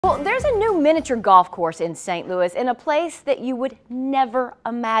Well, there's a new miniature golf course in St. Louis in a place that you would never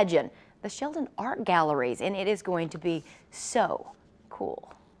imagine, the Sheldon Art Galleries, and it is going to be so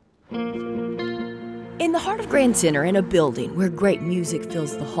cool. In the heart of Grand Center, in a building where great music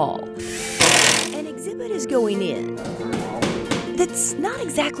fills the hall, an exhibit is going in that's not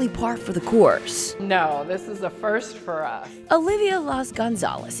exactly par for the course. No, this is a first for us. Olivia Las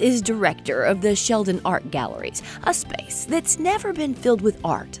Gonzalez is director of the Sheldon Art Galleries, a space that's never been filled with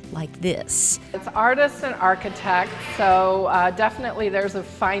art like this. It's artists and architects, so definitely there's a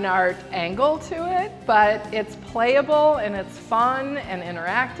fine art angle to it, but it's playable and it's fun and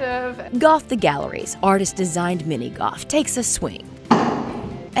interactive. Golf the Galleries, artist-designed mini-golf, takes a swing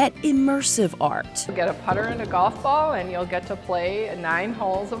at immersive art. You'll get a putter and a golf ball and you'll get to play 9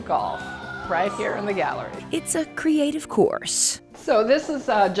 holes of golf right here in the gallery. It's a creative course. So this is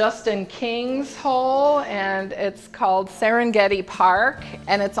Justin King's hole, and it's called Serengeti Park,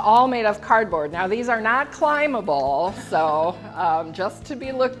 and it's all made of cardboard. Now these are not climbable, so just to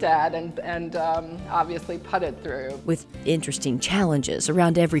be looked at and obviously putted through. With interesting challenges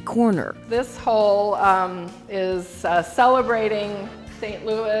around every corner. This hole is celebrating St.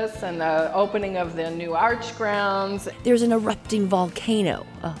 Louis and the opening of the new arch grounds. There's an erupting volcano,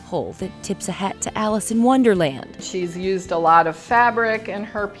 a hole that tips a hat to Alice in Wonderland. She's used a lot of fabric in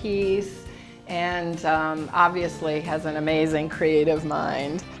her piece and obviously has an amazing creative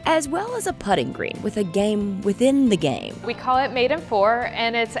mind. As well as a putting green with a game within the game. We call it Made in 4,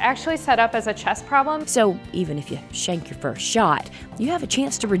 and it's actually set up as a chess problem. So even if you shank your first shot, you have a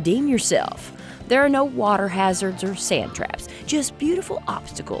chance to redeem yourself. There are no water hazards or sand traps, just beautiful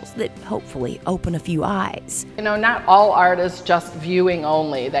obstacles that hopefully open a few eyes. You know, not all art is just viewing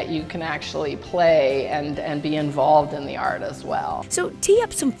only, that you can actually play and be involved in the art as well. So tee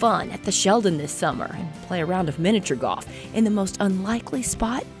up some fun at the Sheldon this summer and play a round of miniature golf in the most unlikely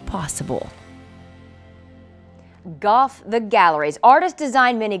spot possible. Golf the Galleries.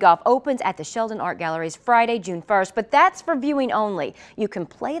 Artist-designed mini-golf opens at the Sheldon Art Galleries Friday, June 1st, but that's for viewing only. You can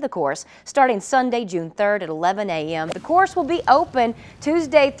play the course starting Sunday, June 3rd at 11 a.m. The course will be open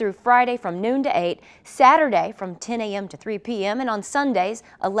Tuesday through Friday from noon to 8, Saturday from 10 a.m. to 3 p.m., and on Sundays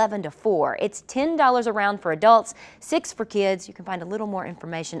 11 to 4. It's $10 a round for adults, $6 for kids. You can find a little more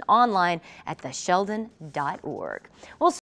information online at thesheldon.org. Well,